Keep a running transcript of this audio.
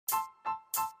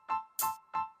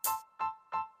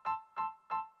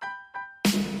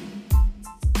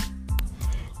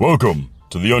Welcome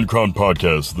to the Uncrowned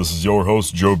Podcast. This is your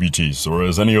host, Joe BT, or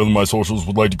as any of my socials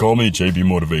would like to call me, JB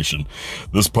Motivation.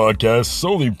 This podcast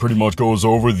solely pretty much goes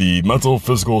over the mental,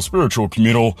 physical, spiritual,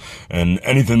 communal, and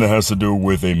anything that has to do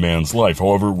with a man's life.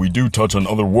 However, we do touch on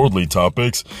other worldly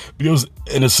topics because,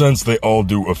 in a sense, they all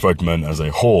do affect men as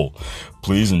a whole.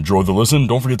 Please enjoy the listen.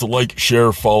 Don't forget to like,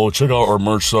 share, follow, check out our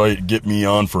merch site, get me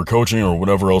on for coaching or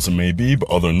whatever else it may be. But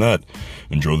other than that,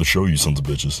 enjoy the show, you sons of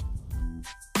bitches.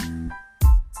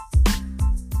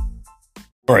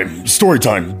 Alright, story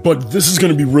time, but this is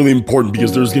going to be really important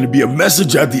because there's going to be a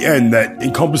message at the end that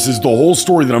encompasses the whole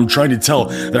story that I'm trying to tell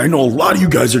that I know a lot of you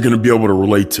guys are going to be able to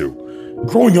relate to.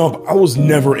 Growing up, I was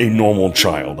never a normal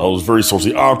child. I was very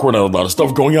socially awkward, I had a lot of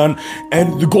stuff going on,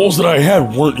 and the goals that I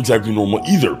had weren't exactly normal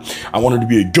either. I wanted to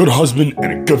be a good husband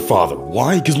and a good father.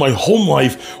 Why? Because my home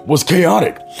life was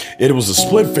chaotic. It was a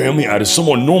split family. I had a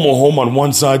somewhat normal home on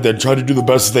one side that tried to do the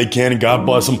best that they can, and God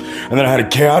bless them, and then I had a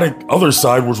chaotic other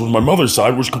side, which was my mother's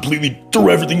side, which completely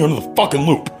threw everything under the fucking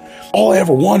loop. All I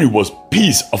ever wanted was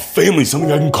peace, a family,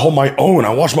 something I can call my own. I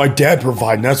watched my dad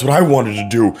provide, and that's what I wanted to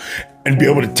do. And be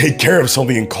able to take care of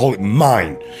something and call it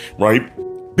mine, right?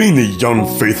 Being the young,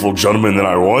 faithful gentleman that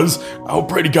I was, I would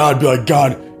pray to God, be like,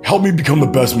 God, help me become the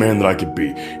best man that I could be.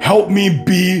 Help me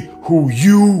be who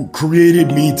you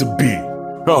created me to be.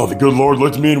 Oh, the good Lord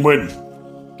looked at me and went,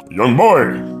 young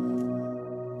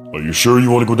boy, are you sure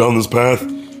you want to go down this path?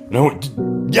 And I went,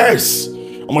 yes.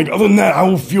 I'm like, other than that, I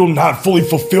will feel not fully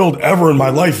fulfilled ever in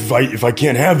my life if I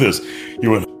can't have this. He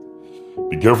went,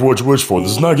 be careful what you wish for.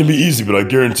 This is not going to be easy, but I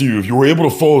guarantee you, if you were able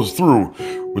to follow through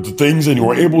with the things and you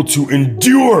are able to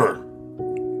endure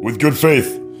with good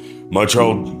faith, my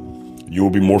child, you will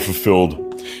be more fulfilled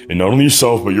in not only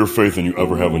yourself, but your faith than you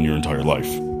ever have in your entire life.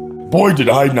 Boy, did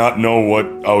I not know what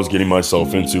I was getting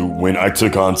myself into when I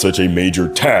took on such a major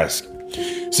task.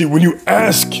 See, when you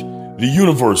ask the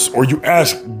universe, or you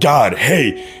ask God,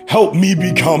 hey, help me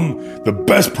become the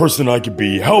best person I could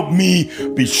be, help me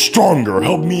be stronger,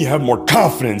 help me have more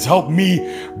confidence, help me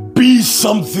be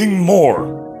something more,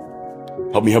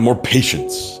 help me have more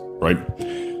patience, right?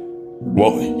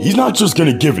 Well, he's not just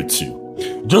gonna give it to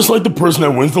you. Just like the person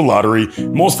that wins the lottery,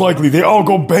 most likely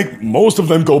most of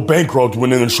them go bankrupt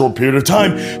within a short period of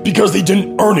time because they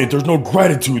didn't earn it. There's no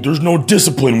gratitude, there's no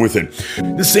discipline with it.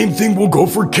 The same thing will go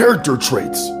for character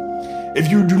traits. If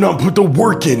you do not put the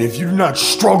work in, if you do not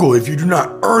struggle, if you do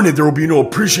not earn it, there will be no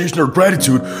appreciation or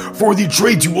gratitude for the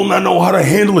traits. You will not know how to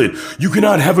handle it. You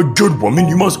cannot have a good woman.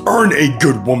 You must earn a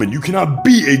good woman. You cannot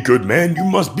be a good man. You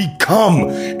must become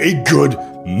a good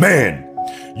man.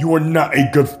 You are not a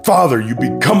good father. You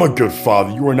become a good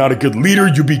father. You are not a good leader.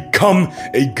 You become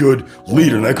a good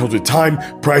leader. And that comes with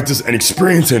time, practice, and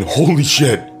experience. And holy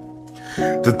shit,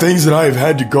 the things that I have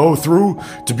had to go through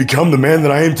to become the man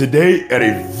that I am today at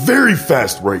a very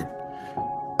fast rate.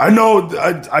 I know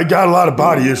I got a lot of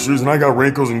body issues and I got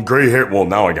wrinkles and gray hair. Well,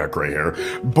 now I got gray hair,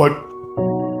 but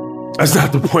that's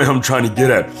not the point I'm trying to get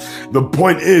at. The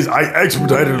point is I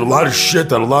expedited a lot of shit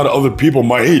that a lot of other people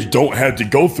my age don't have to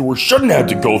go through or shouldn't have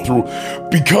to go through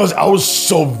because I was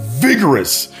so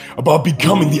vigorous about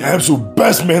becoming the absolute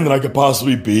best man that I could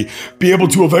possibly be able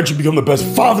to eventually become the best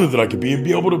father that I could be, and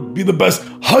be able to be the best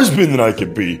husband that I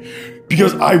could be.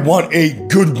 Because I want a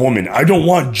good woman. I don't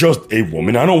want just a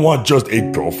woman. I don't want just a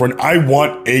girlfriend. I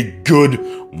want a good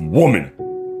woman.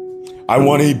 I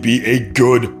want to be a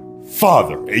good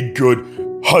father, a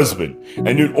good husband.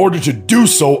 And in order to do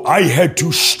so, I had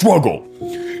to struggle.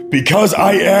 Because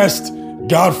I asked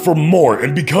God for more,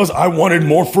 and because I wanted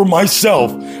more for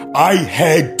myself, I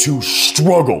had to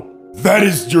struggle. That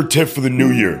is your tip for the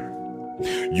new year.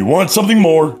 You want something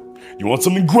more, you want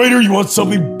something greater, you want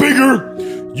something bigger,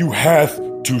 you have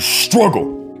to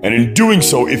struggle. And in doing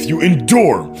so, if you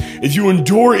endure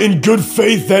in good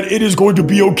faith that it is going to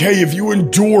be okay, if you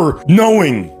endure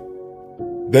knowing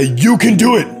that you can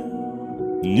do it,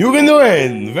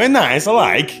 very nice, I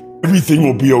like. Everything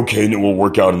will be okay and it will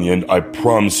work out in the end, I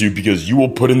promise you, because you will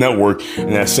put in that work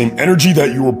and that same energy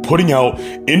that you were putting out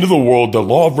into the world, the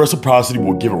law of reciprocity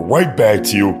will give it right back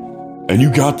to you, and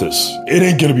you got this. It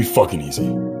ain't gonna be fucking easy.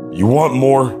 You want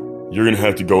more, you're gonna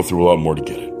have to go through a lot more to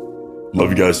get it. Love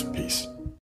you guys, peace.